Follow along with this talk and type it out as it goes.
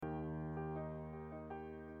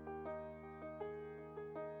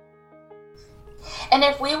And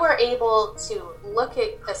if we were able to look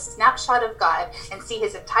at a snapshot of God and see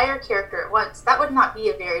his entire character at once, that would not be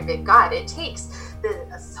a very big God. It takes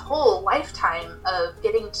a whole lifetime of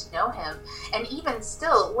getting to know him. And even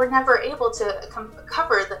still, we're never able to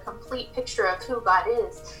cover the complete picture of who God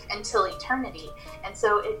is until eternity. And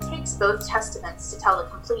so it takes both testaments to tell the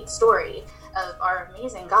complete story of our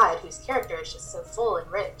amazing God, whose character is just so full and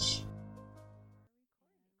rich.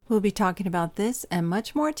 We'll be talking about this and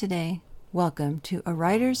much more today. Welcome to A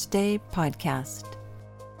Writer's Day podcast.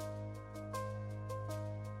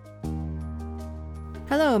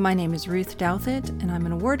 Hello, my name is Ruth Douthit, and I'm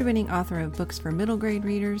an award-winning author of books for middle grade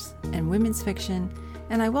readers and women's fiction,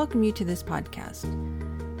 and I welcome you to this podcast.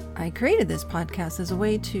 I created this podcast as a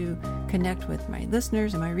way to connect with my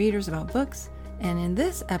listeners and my readers about books, and in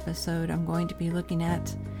this episode, I'm going to be looking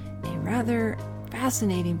at a rather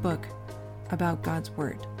fascinating book about God's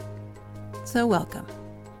Word. So welcome.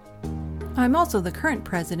 I'm also the current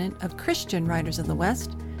president of Christian Writers of the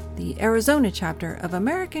West, the Arizona chapter of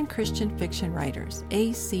American Christian Fiction Writers,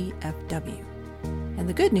 ACFW. And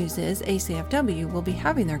the good news is ACFW will be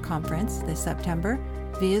having their conference this September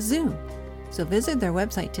via Zoom. So visit their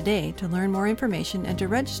website today to learn more information and to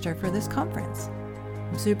register for this conference.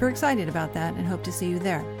 I'm super excited about that and hope to see you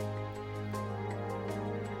there.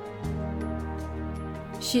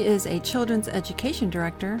 She is a children's education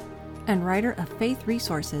director and writer of faith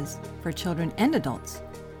resources for children and adults.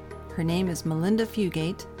 Her name is Malinda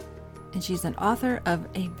Fugate, and she's an author of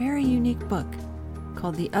a very unique book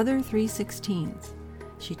called The Other 3:16s.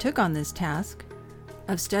 She took on this task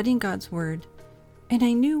of studying God's Word in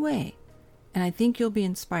a new way, and I think you'll be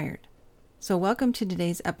inspired. So welcome to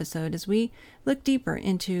today's episode as we look deeper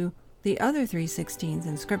into the other 3:16s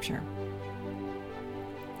in Scripture.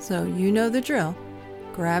 So you know the drill.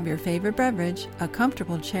 Grab your favorite beverage, a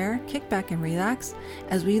comfortable chair, kick back and relax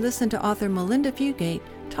as we listen to author Malinda Fugate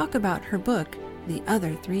talk about her book, The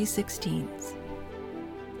Other 3:16s.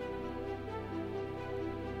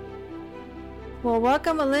 Well,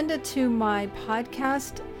 welcome, Malinda, to my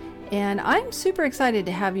podcast. And I'm super excited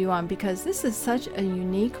to have you on because this is such a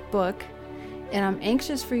unique book, and I'm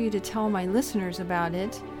anxious for you to tell my listeners about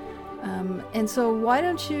it. And so why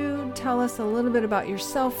don't you tell us a little bit about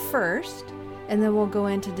yourself first, and then we'll go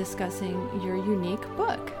into discussing your unique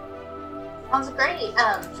book. Sounds great.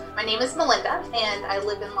 My name is Malinda, and I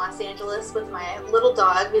live in Los Angeles with my little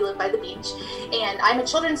dog. We live by the beach, and I'm a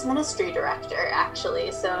children's ministry director,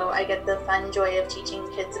 actually. So I get the fun joy of teaching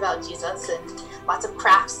kids about Jesus and lots of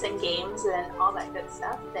crafts and games and all that good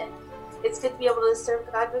stuff. And it's good to be able to serve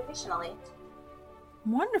God vocationally.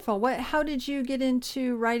 Wonderful. How did you get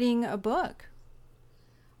into writing a book?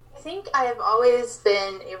 I think I have always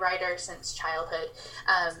been a writer since childhood,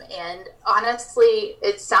 and honestly,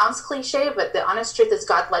 it sounds cliche, but the honest truth is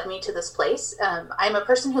God led me to this place. I'm a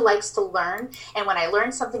person who likes to learn, and when I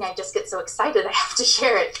learn something, I just get so excited I have to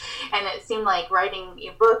share it, and it seemed like writing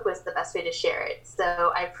a book was the best way to share it.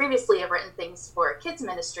 So I previously have written things for kids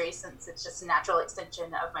ministry since it's just a natural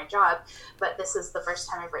extension of my job, but this is the first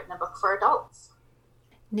time I've written a book for adults.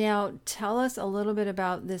 Now, tell us a little bit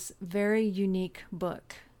about this very unique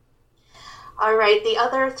book. All right, the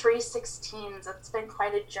other 3:16s, it's been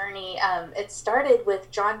quite a journey. It started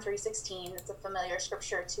with John 3:16. It's a familiar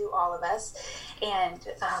scripture to all of us. And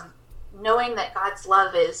knowing that God's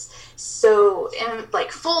love is so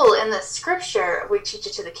full in the scripture, we teach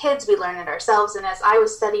it to the kids, we learn it ourselves. And as I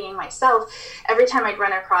was studying myself, every time I'd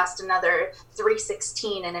run across another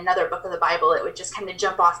 3:16 in another book of the Bible, it would just kind of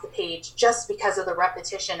jump off the page just because of the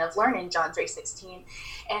repetition of learning John 3:16.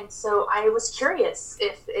 And so I was curious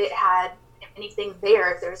if it had anything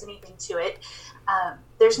there, if there's anything to it.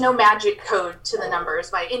 There's no magic code to the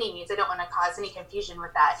numbers by any means. I don't want to cause any confusion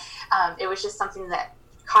with that. It was just something that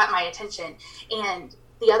caught my attention. And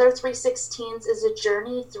the other 3:16s is a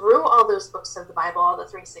journey through all those books of the Bible, all the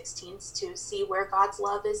 3:16s, to see where God's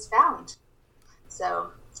love is found.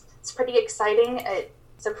 So it's pretty exciting. It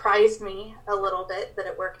surprised me a little bit that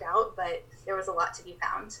it worked out, but there was a lot to be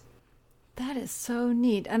found. That is so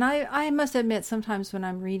neat. And I must admit, sometimes when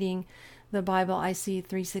I'm reading the Bible, I see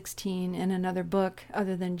 3:16 in another book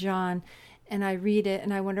other than John, and I read it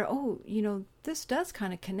and I wonder, this does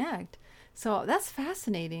kind of connect. So that's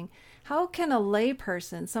fascinating. How can a lay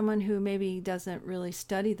person, someone who maybe doesn't really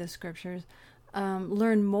study the scriptures,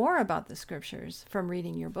 learn more about the scriptures from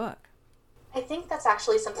reading your book? I think that's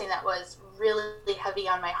actually something that was really heavy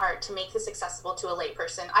on my heart, to make this accessible to a lay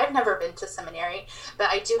person. I've never been to seminary, but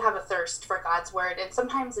I do have a thirst for God's word. And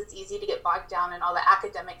sometimes it's easy to get bogged down in all the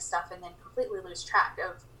academic stuff and then completely lose track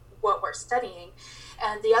of what we're studying.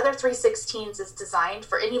 And the other 316s is designed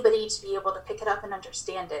for anybody to be able to pick it up and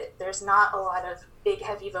understand it. There's not a lot of big,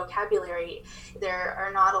 heavy vocabulary. There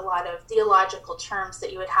are not a lot of theological terms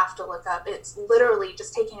that you would have to look up. It's literally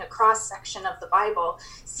just taking a cross section of the Bible,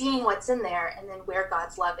 seeing what's in there, and then where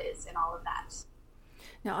God's love is and all of that.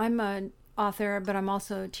 Now, I'm an author, but I'm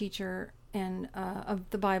also a teacher of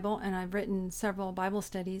the Bible, and I've written several Bible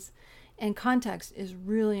studies. And context is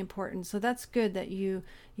really important. So that's good that you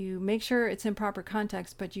make sure it's in proper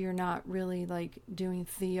context, but you're not really like doing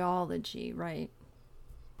theology, right?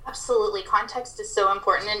 Absolutely. Context is so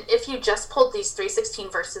important. And if you just pulled these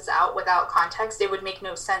 316 verses out without context, it would make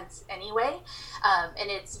no sense anyway.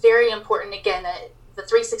 And it's very important, again, that the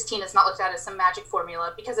 316 is not looked at as some magic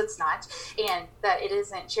formula, because it's not, and that it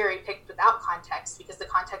isn't cherry-picked without context, because the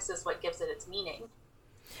context is what gives it its meaning.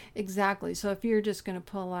 Exactly. So if you're just going to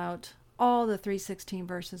pull out all the 316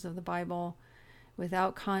 verses of the Bible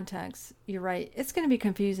without context, you're right, it's going to be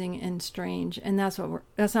confusing and strange, and that's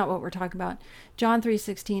not what we're talking about. John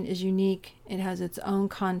 3:16 is unique. It has its own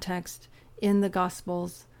context in the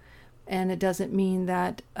Gospels, and it doesn't mean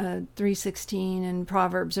that 3:16 in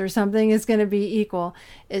Proverbs or something is going to be equal.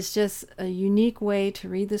 It's just a unique way to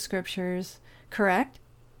read the scriptures, correct?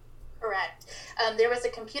 Correct. There was a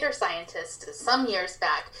computer scientist some years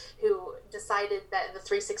back who decided that the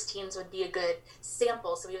 316s would be a good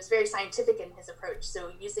sample. So he was very scientific in his approach.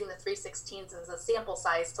 So using the 316s as a sample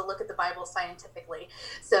size to look at the Bible scientifically.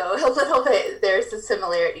 So a little bit, there's some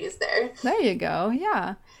similarities there. There you go.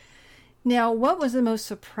 Yeah. Now, what was the most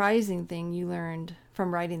surprising thing you learned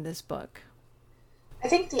from writing this book? I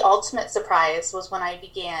think the ultimate surprise was when I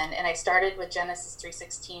began, and I started with Genesis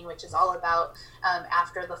 3:16, which is all about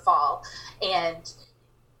after the fall. And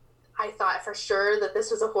I thought for sure that this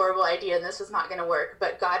was a horrible idea and this was not going to work.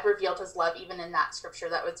 But God revealed his love even in that scripture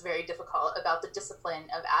that was very difficult, about the discipline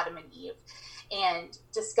of Adam and Eve. And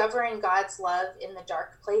discovering God's love in the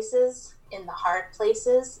dark places, in the hard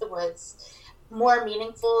places, was more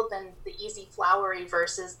meaningful than the easy flowery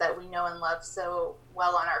verses that we know and love so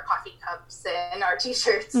well on our coffee cups and our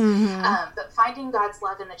t-shirts. Mm-hmm. But finding God's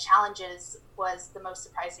love in the challenges was the most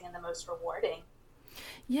surprising and the most rewarding.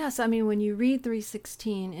 Yes, I mean, when you read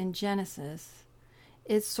 3:16 in Genesis,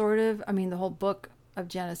 it's sort of, I mean, the whole book of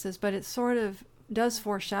Genesis, but it sort of does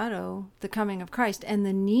foreshadow the coming of Christ and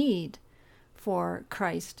the need for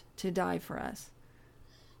Christ to die for us.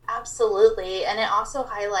 Absolutely. And it also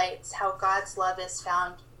highlights how God's love is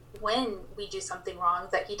found when we do something wrong,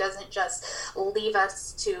 that he doesn't just leave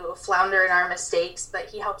us to flounder in our mistakes, but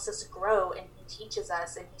he helps us grow and he teaches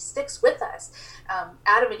us and he sticks with us.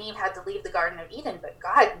 Adam and Eve had to leave the Garden of Eden, but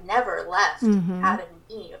God never left Adam and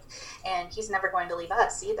Eve, and he's never going to leave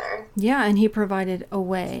us either. Yeah, and he provided a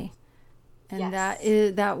way. And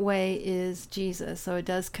yes. that way is Jesus. So it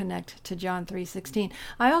does connect to John 3:16.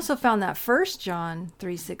 I also found that 1 John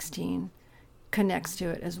 3:16 connects to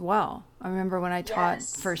it as well. I remember when I taught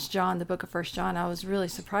 1 John, the book of 1 John, I was really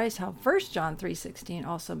surprised how 1 John 3:16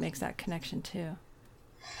 also makes that connection too.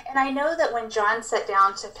 And I know that when John sat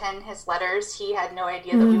down to pen his letters, he had no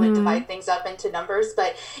idea that we would divide things up into numbers,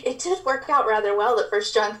 but it did work out rather well that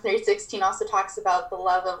 1 John 3:16 also talks about the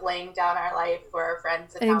love of laying down our life for our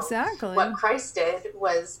friends, and how what Christ did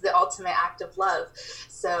was the ultimate act of love.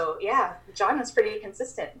 So yeah, John was pretty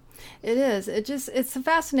consistent. It is. It's a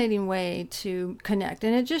fascinating way to connect,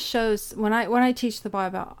 and it just shows when I teach the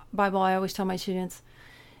Bible, I always tell my students,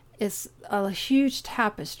 it's a huge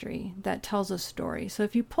tapestry that tells a story. So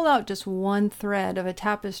if you pull out just one thread of a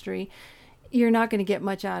tapestry, you're not going to get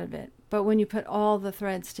much out of it. But when you put all the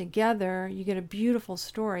threads together, you get a beautiful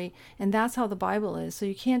story. And that's how the Bible is. So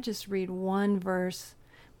you can't just read one verse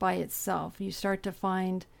by itself. You start to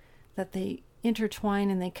find that they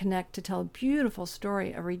intertwine and they connect to tell a beautiful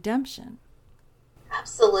story of redemption.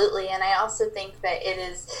 Absolutely. And I also think that it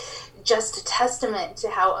is just a testament to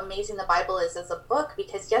how amazing the Bible is as a book,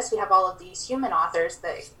 because yes, we have all of these human authors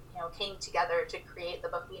that, came together to create the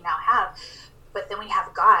book we now have. But then we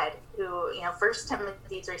have God who, 1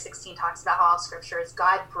 Timothy 3:16 talks about how all scripture is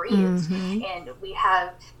God breathed. And we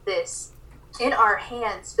have this in our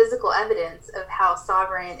hands, physical evidence of how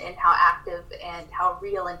sovereign and how active and how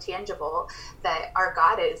real and tangible that our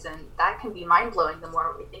God is. And that can be mind-blowing the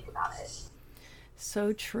more we think about it.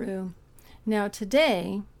 So true. Now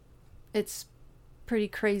today, it's pretty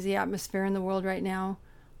crazy atmosphere in the world right now,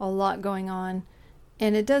 a lot going on.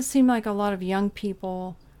 And it does seem like a lot of young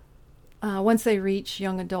people, once they reach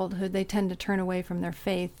young adulthood, they tend to turn away from their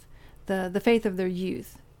faith, the faith of their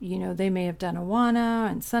youth. They may have done Awana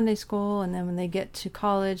and Sunday school, and then when they get to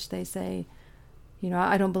college, they say,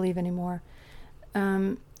 I don't believe anymore.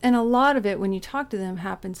 And And a lot of it, when you talk to them,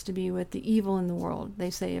 happens to be with the evil in the world. They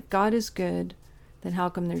say, if God is good, then how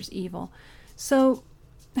come there's evil? So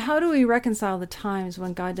how do we reconcile the times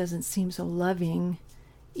when God doesn't seem so loving,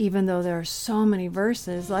 even though there are so many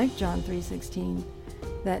verses like John 3:16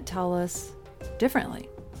 that tell us differently?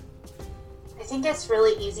 I think it's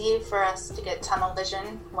really easy for us to get tunnel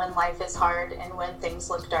vision when life is hard and when things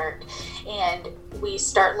look dark, and we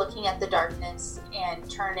start looking at the darkness and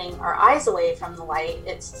turning our eyes away from the light.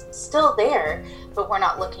 It's still there, but we're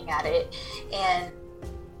not looking at it. And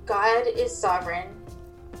God is sovereign,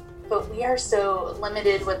 but we are so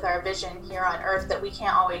limited with our vision here on earth that we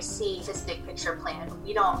can't always see his big picture plan.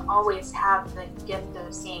 We don't always have the gift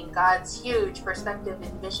of seeing God's huge perspective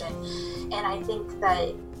and vision. And I think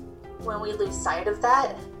that when we lose sight of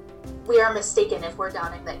that, we are mistaken if we're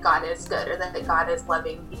doubting that God is good or that God is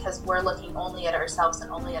loving, because we're looking only at ourselves and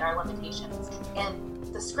only at our limitations. And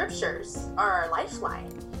the scriptures are our lifeline.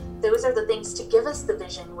 Those are the things to give us the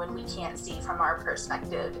vision when we can't see from our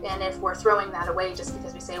perspective. And if we're throwing that away just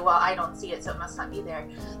because we say, well, I don't see it, so it must not be there,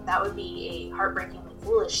 that would be a heartbreakingly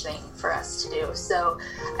foolish thing for us to do. So,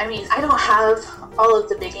 I mean, I don't have all of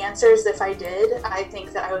the big answers. If I did, I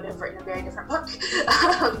think that I would have written a very different book.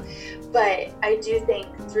 But I do think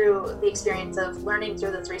through the experience of learning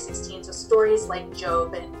through the 316s with stories like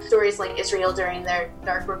Job and stories like Israel during their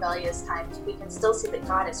dark rebellious times, we can still see that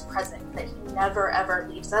God is present, that he never ever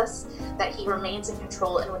leaves us, that he remains in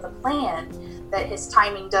control, and with a plan that his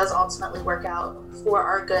timing does ultimately work out for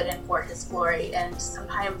our good and for his glory. And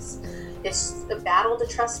sometimes it's a battle to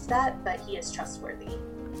trust that, but he is trustworthy.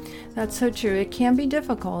 That's so true. It can be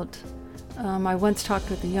difficult. I once talked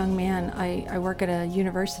with a young man. I work at a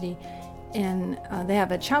university, and they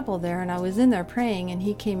have a chapel there, and I was in there praying, and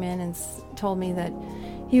he came in and told me that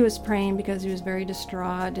he was praying because he was very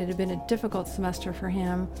distraught. It had been a difficult semester for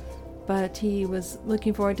him, but he was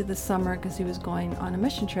looking forward to the summer because he was going on a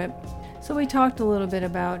mission trip. So we talked a little bit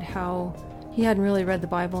about how he hadn't really read the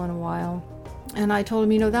Bible in a while. And I told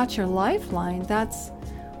him, that's your lifeline. That's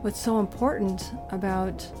what's so important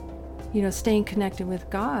about, staying connected with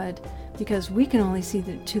God, because we can only see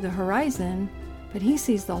to the horizon, but he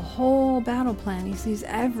sees the whole battle plan. He sees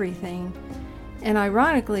everything. And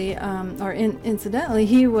ironically, incidentally,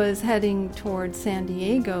 he was heading towards San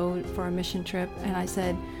Diego for a mission trip. And I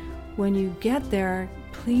said, when you get there,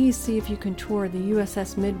 please see if you can tour the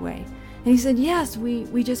USS Midway. And he said, yes,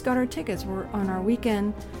 we just got our tickets. We're on our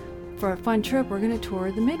weekend for a fun trip. We're going to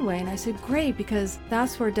tour the Midway. And I said, great, because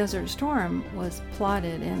that's where Desert Storm was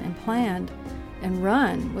plotted and planned and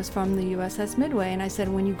run, was from the USS Midway. And I said,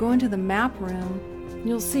 when you go into the map room,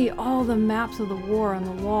 you'll see all the maps of the war on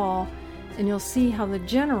the wall, and you'll see how the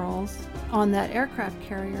generals on that aircraft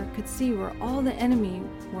carrier could see where all the enemy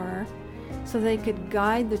were, so they could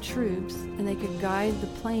guide the troops and they could guide the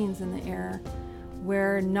planes in the air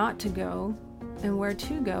where not to go and where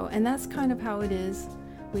to go. And that's kind of how it is.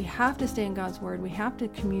 We have to stay in God's word. We have to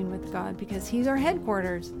commune with God because he's our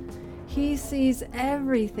headquarters. He sees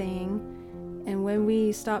everything. And when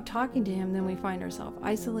we stop talking to him, then we find ourselves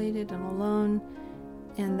isolated and alone.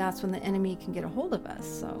 And that's when the enemy can get a hold of us.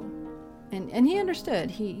 So, and he understood.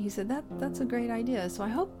 He said, that's a great idea. So I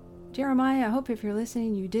hope, Jeremiah, I hope if you're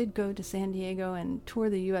listening, you did go to San Diego and tour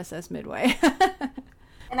the USS Midway.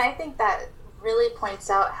 And I think that really points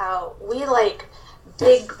out how we like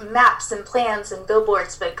big maps and plans and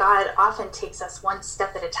billboards, but God often takes us one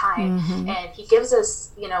step at a time. Mm-hmm. And he gives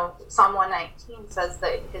us, Psalm 119 says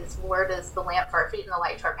that his word is the lamp for our feet and the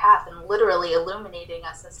light to our path, and literally illuminating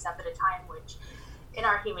us a step at a time, which in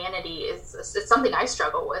our humanity it's something I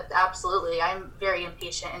struggle with. Absolutely. I'm very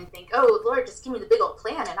impatient and think, oh Lord, just give me the big old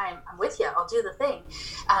plan and I'm with you. I'll do the thing.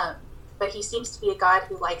 But he seems to be a God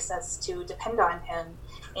who likes us to depend on him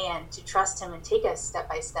and to trust him and take us step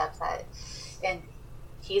by step. And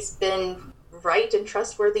he's been right and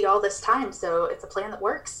trustworthy all this time. So it's a plan that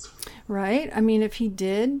works. Right. I mean, if he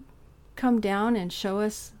did come down and show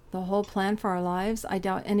us the whole plan for our lives, I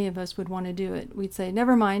doubt any of us would want to do it. We'd say,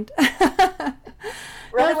 never mind.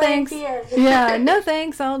 Run no away thanks. Here. Yeah, no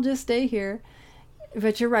thanks. I'll just stay here.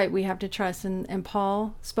 But you're right. We have to trust. And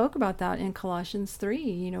Paul spoke about that in Colossians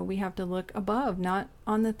 3. We have to look above, not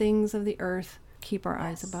on the things of the earth. Keep our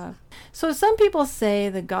eyes above. So some people say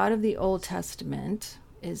the God of the Old Testament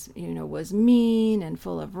was mean and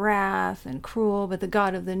full of wrath and cruel, but the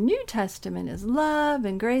God of the New Testament is love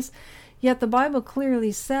and grace. Yet the Bible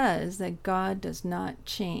clearly says that God does not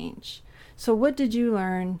change. So what did you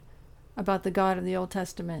learn about the God of the Old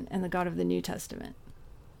Testament and the God of the New Testament?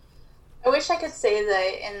 I wish I could say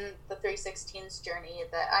that in the 316's journey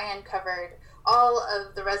that I uncovered all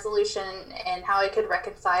of the resolution and how I could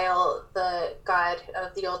reconcile the God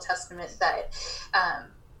of the Old Testament that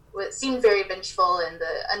seemed very vengeful and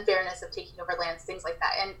the unfairness of taking over lands, things like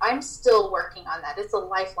that. And I'm still working on that. It's a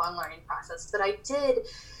lifelong learning process. But I did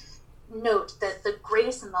note that the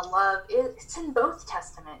grace and the love, it's in both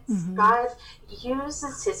testaments. Mm-hmm. God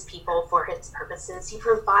uses his people for his purposes. He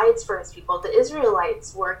provides for his people. The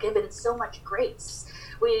Israelites were given so much grace.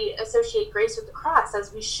 We associate grace with the cross,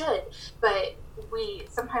 as we should, but we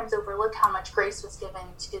sometimes overlook how much grace was given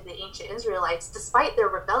to the ancient Israelites. Despite their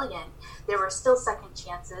rebellion, there were still second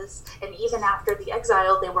chances, and even after the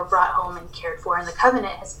exile, they were brought home and cared for, and the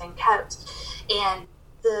covenant has been kept. And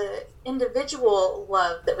the individual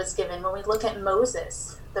love that was given, when we look at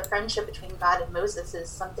Moses, the friendship between God and Moses is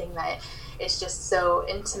something that is just so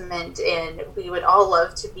intimate, and we would all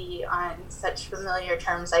love to be on such familiar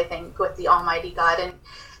terms, I think, with the Almighty God. And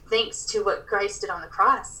thanks to what Christ did on the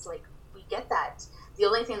cross, like, we get that. The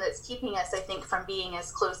only thing that's keeping us, I think, from being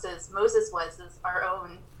as close as Moses was is our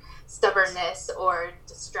own stubbornness or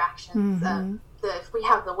distractions. Mm-hmm. If we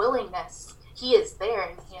have the willingness, he is there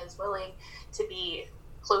and he is willing to be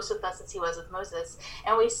close with us as he was with Moses.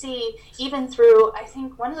 And we see even through, I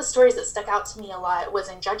think one of the stories that stuck out to me a lot was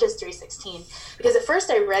in Judges 3:16, because at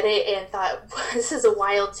first I read it and thought, this is a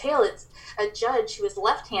wild tale. It's a judge who is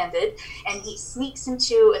left-handed and he sneaks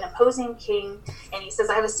into an opposing king and he says,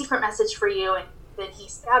 I have a secret message for you, and then he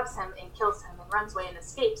stabs him and kills him and runs away and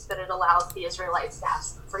escapes, but it allows the Israelites to have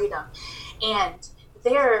some freedom. And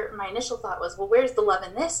there, my initial thought was, well, where's the love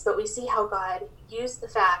in this? But we see how God used the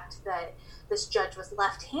fact that this judge was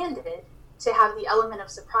left-handed to have the element of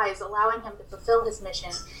surprise, allowing him to fulfill his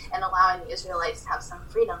mission and allowing the Israelites to have some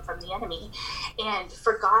freedom from the enemy. And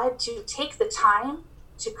for God to take the time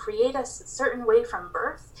to create us a certain way from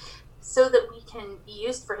birth so that we can be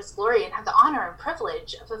used for his glory and have the honor and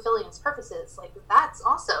privilege of fulfilling his purposes, like, that's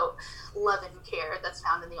also love and care that's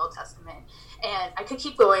found in the Old Testament. And I could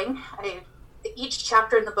keep going. Each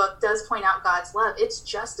chapter in the book does point out God's love. It's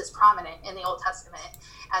just as prominent in the Old Testament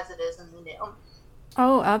as it is in the New.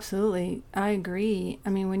 Oh, absolutely. I agree.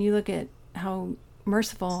 I mean, when you look at how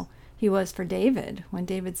merciful he was for David, when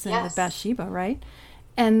David sinned with Bathsheba, right?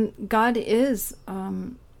 And God is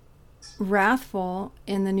wrathful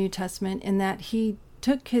in the New Testament in that he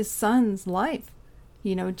took his son's life.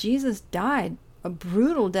 You know, Jesus died a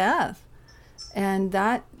brutal death. And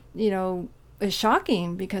that, is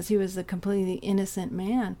shocking because he was a completely innocent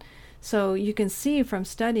man. So you can see from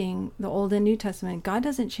studying the Old and New Testament, God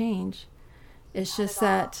doesn't change. It's just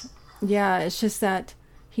that, it's just that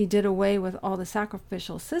he did away with all the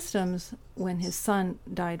sacrificial systems when his son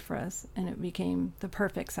died for us, and it became the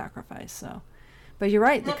perfect sacrifice. So, but you're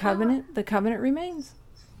right, the covenant remains.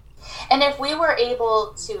 And if we were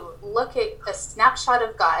able to look at a snapshot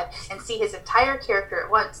of God and see his entire character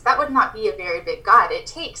at once, that would not be a very big God. It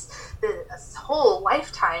takes a whole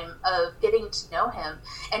lifetime of getting to know him.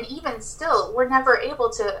 And even still, we're never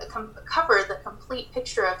able to cover the complete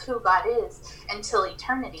picture of who God is until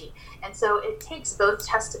eternity. And so it takes both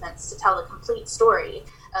testaments to tell the complete story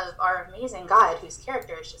of our amazing God, whose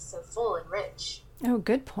character is just so full and rich. Oh,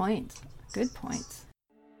 good point. Good point.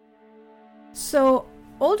 So,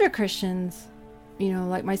 older Christians,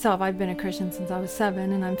 like myself, I've been a Christian since I was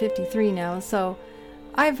 7 and I'm 53 now. So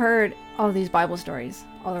I've heard all these Bible stories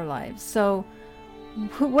all our lives. So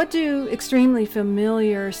what do extremely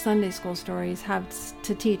familiar Sunday school stories have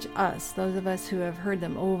to teach us, those of us who have heard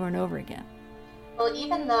them over and over again? Well,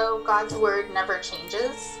 even though God's word never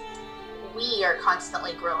changes, we are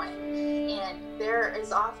constantly growing. And there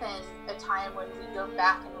is often a time when we go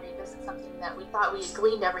back and revisit something that we thought we had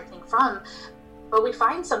gleaned everything from, but we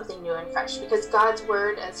find something new and fresh, because God's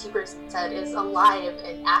word, as Hebrews said, is alive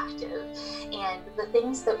and active. And the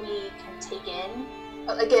things that we can take in,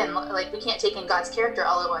 again, like, we can't take in God's character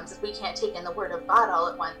all at once. We can't take in the word of God all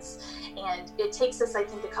at once. And it takes us, I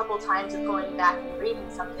think, a couple times of going back and reading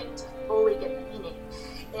something to fully get the meaning.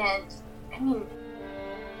 And, I mean,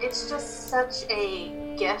 it's just such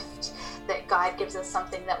a gift that God gives us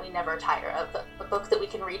something that we never tire of, a book that we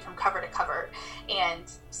can read from cover to cover and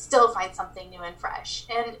still find something new and fresh.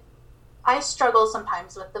 And I struggle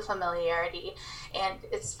sometimes with the familiarity, and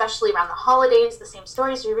especially around the holidays, the same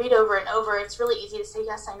stories we read over and over. It's really easy to say,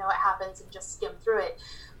 yes, I know what happens, and just skim through it.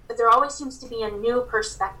 But there always seems to be a new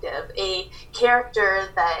perspective, a character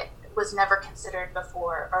that was never considered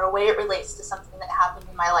before, or a way it relates to something that happened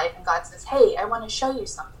in my life, and God says, hey, I want to show you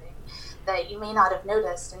something that you may not have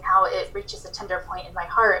noticed, and how it reaches a tender point in my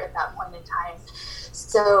heart at that point in time.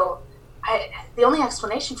 So the only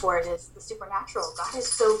explanation for it is the supernatural. God is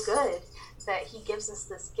so good that he gives us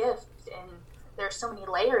this gift, and there are so many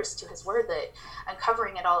layers to his word that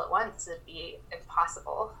uncovering it all at once would be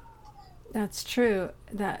impossible. That's true.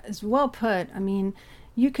 That is well put. I mean,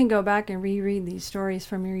 you can go back and reread these stories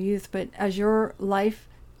from your youth, but as your life,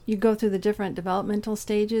 you go through the different developmental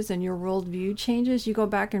stages and your worldview changes, you go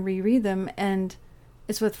back and reread them, and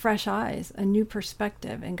it's with fresh eyes, a new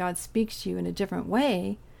perspective, and God speaks to you in a different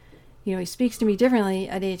way. You know, he speaks to me differently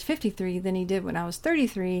at age 53 than he did when I was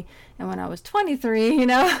 33 and when I was 23, you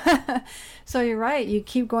know. So you're right. You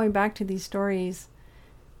keep going back to these stories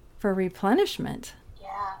for replenishment.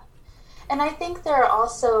 Yeah. And I think there are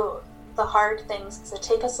also the hard things that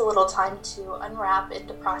take us a little time to unwrap and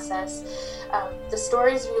to process. The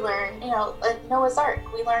stories we learn, you know, like Noah's Ark,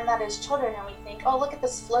 we learn that as children and we think, oh, look at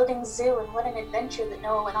this floating zoo and what an adventure that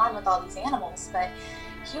Noah went on with all these animals. But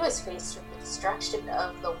he was faced with the destruction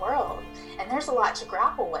of the world. And there's a lot to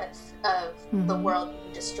grapple with of the world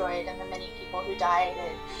being destroyed and the many people who died,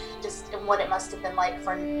 and what it must have been like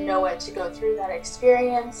for Noah to go through that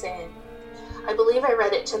experience. And I believe I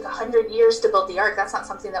read it took 100 years to build the ark. That's not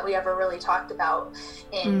something that we ever really talked about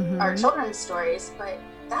in our children's stories, but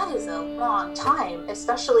that is a long time,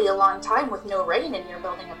 especially a long time with no rain and you're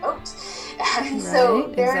building a boat. And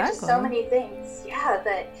so there are just so many things,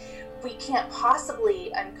 that we can't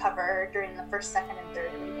possibly uncover during the first, second, and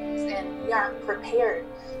third readings, and we aren't prepared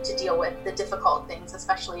to deal with the difficult things,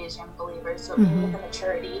 especially as young believers. So we need the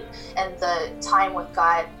maturity and the time with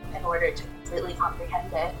God in order to completely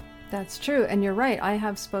comprehend it. That's true. And you're right. I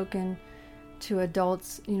have spoken to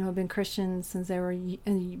adults, you know, have been Christians since they were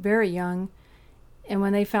very young. And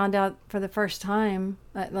when they found out for the first time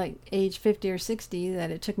at like age 50 or 60 that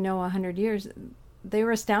it took Noah 100 years, they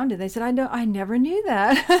were astounded. They said, I never knew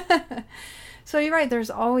that. So you're right.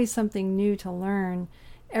 There's always something new to learn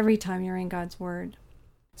every time you're in God's Word.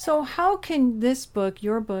 So how can this book,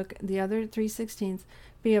 your book, the other 3:16,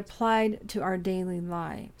 be applied to our daily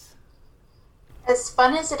lives? As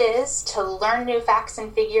fun as it is to learn new facts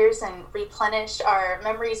and figures and replenish our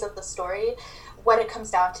memories of the story, what it comes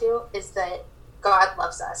down to is that God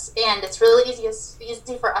loves us. And it's really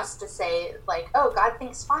easy for us to say, like, oh, God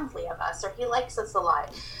thinks fondly of us, or he likes us a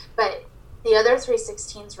lot. But the other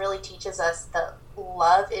 3:16 really teaches us that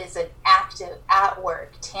love is an active, at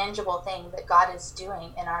work, tangible thing that God is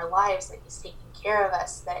doing in our lives, that he's taking care of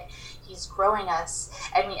us, that he's growing us.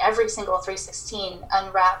 I mean, every single 3:16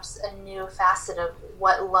 unwraps a new facet of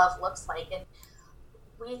what love looks like. And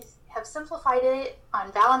we have simplified it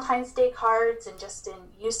on Valentine's Day cards and just in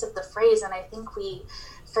use of the phrase, and I think we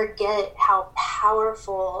forget how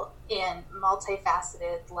powerful and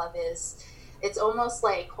multifaceted love is. It's almost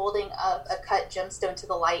like holding up a cut gemstone to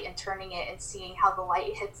the light and turning it and seeing how the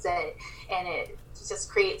light hits it, and it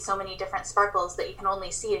just creates so many different sparkles that you can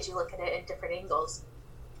only see as you look at it at different angles.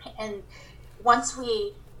 And once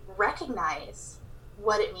we recognize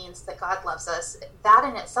what it means that God loves us, that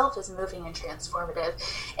in itself is moving and transformative,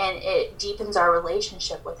 and it deepens our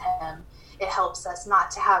relationship with him. It helps us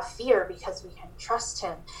not to have fear because we can trust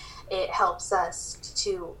him. It helps us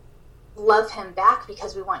to love him back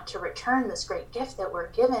because we want to return this great gift that we're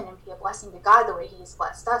given and be a blessing to God the way he's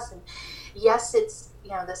blessed us. And yes, it's,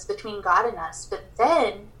 this between God and us, but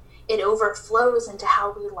then it overflows into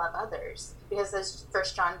how we love others, because as 1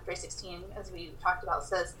 John 3:16, as we talked about,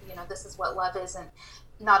 says, this is what love is, and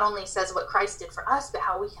not only says what Christ did for us, but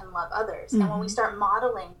how we can love others. And when we start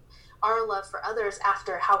modeling our love for others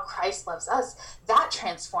after how Christ loves us, that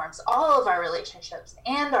transforms all of our relationships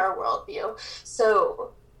and our worldview.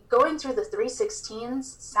 So going through the 3:16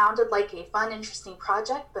 sounded like a fun, interesting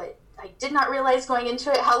project, but I did not realize going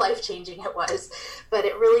into it how life-changing it was. But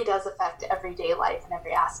it really does affect everyday life and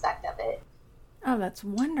every aspect of it. Oh, that's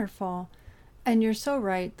wonderful. And you're so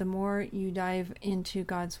right. The more you dive into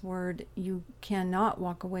God's Word, you cannot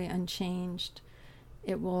walk away unchanged.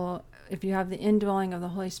 It will, if you have the indwelling of the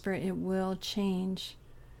Holy Spirit, it will change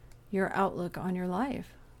your outlook on your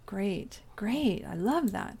life. Great. I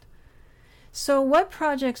love that. So what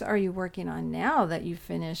projects are you working on now that you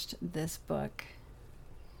finished this book?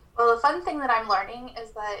 Well, the fun thing that I'm learning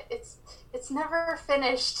is that it's never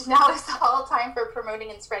finished. Now is all time for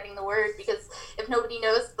promoting and spreading the word, because if nobody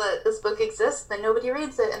knows that this book exists, then nobody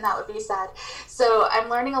reads it, and that would be sad. So I'm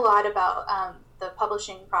learning a lot about the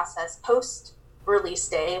publishing process post-release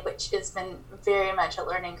day, which has been very much a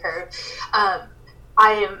learning curve. I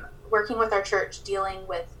am working with our church, dealing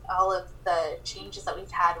with all of the changes that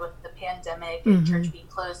we've had with the pandemic and church being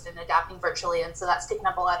closed and adapting virtually, and so that's taken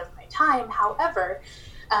up a lot of my time. However,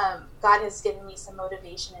 God has given me some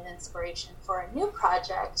motivation and inspiration for a new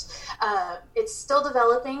project. It's still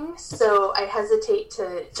developing, so I hesitate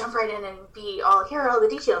to jump right in and hear all the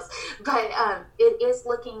details. But it is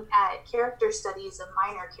looking at character studies of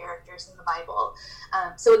minor characters in the Bible.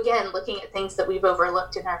 So again, looking at things that we've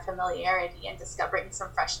overlooked in our familiarity and discovering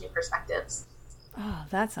some fresh new perspectives. Oh,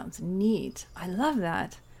 that sounds neat. I love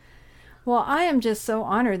that. Well, I am just so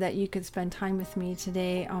honored that you could spend time with me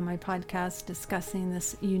today on my podcast discussing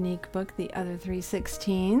this unique book, The Other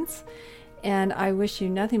 316s. And I wish you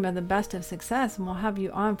nothing but the best of success, and we'll have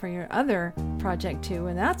you on for your other project too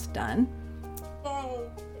when that's done. Yay.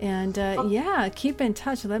 And keep in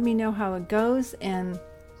touch. Let me know how it goes. And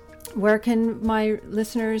where can my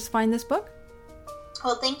listeners find this book?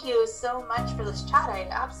 Well, thank you so much for this chat. I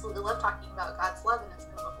absolutely love talking about God's love, and it's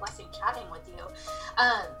been a blessing chatting with you.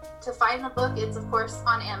 To find the book, it's of course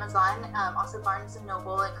on Amazon, also Barnes &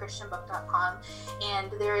 Noble and ChristianBook.com.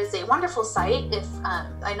 And there is a wonderful site. If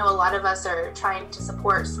I know a lot of us are trying to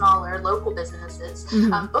support smaller local businesses.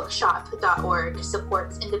 Bookshop.org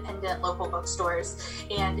supports independent local bookstores,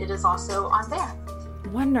 and it is also on there.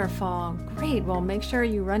 Wonderful. Great. Well, make sure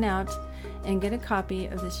you run out and get a copy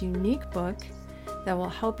of this unique book that will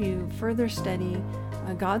help you further study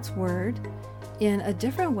God's Word in a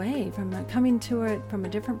different way, coming to it from a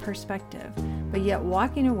different perspective, but yet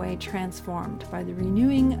walking away transformed by the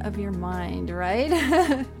renewing of your mind, right?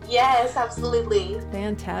 Yes, absolutely.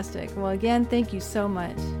 Fantastic. Well, again, thank you so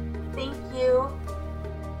much. Thank you.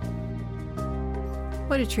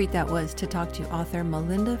 What a treat that was to talk to author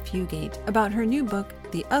Malinda Fugate about her new book,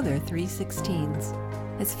 The Other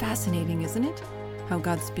 316s. It's fascinating, isn't it? How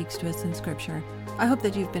God speaks to us in Scripture. I hope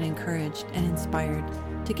that you've been encouraged and inspired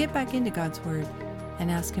to get back into God's Word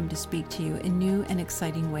and ask Him to speak to you in new and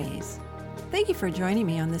exciting ways. Thank you for joining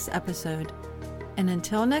me on this episode. And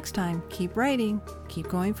until next time, keep writing, keep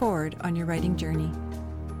going forward on your writing journey.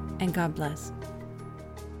 And God bless.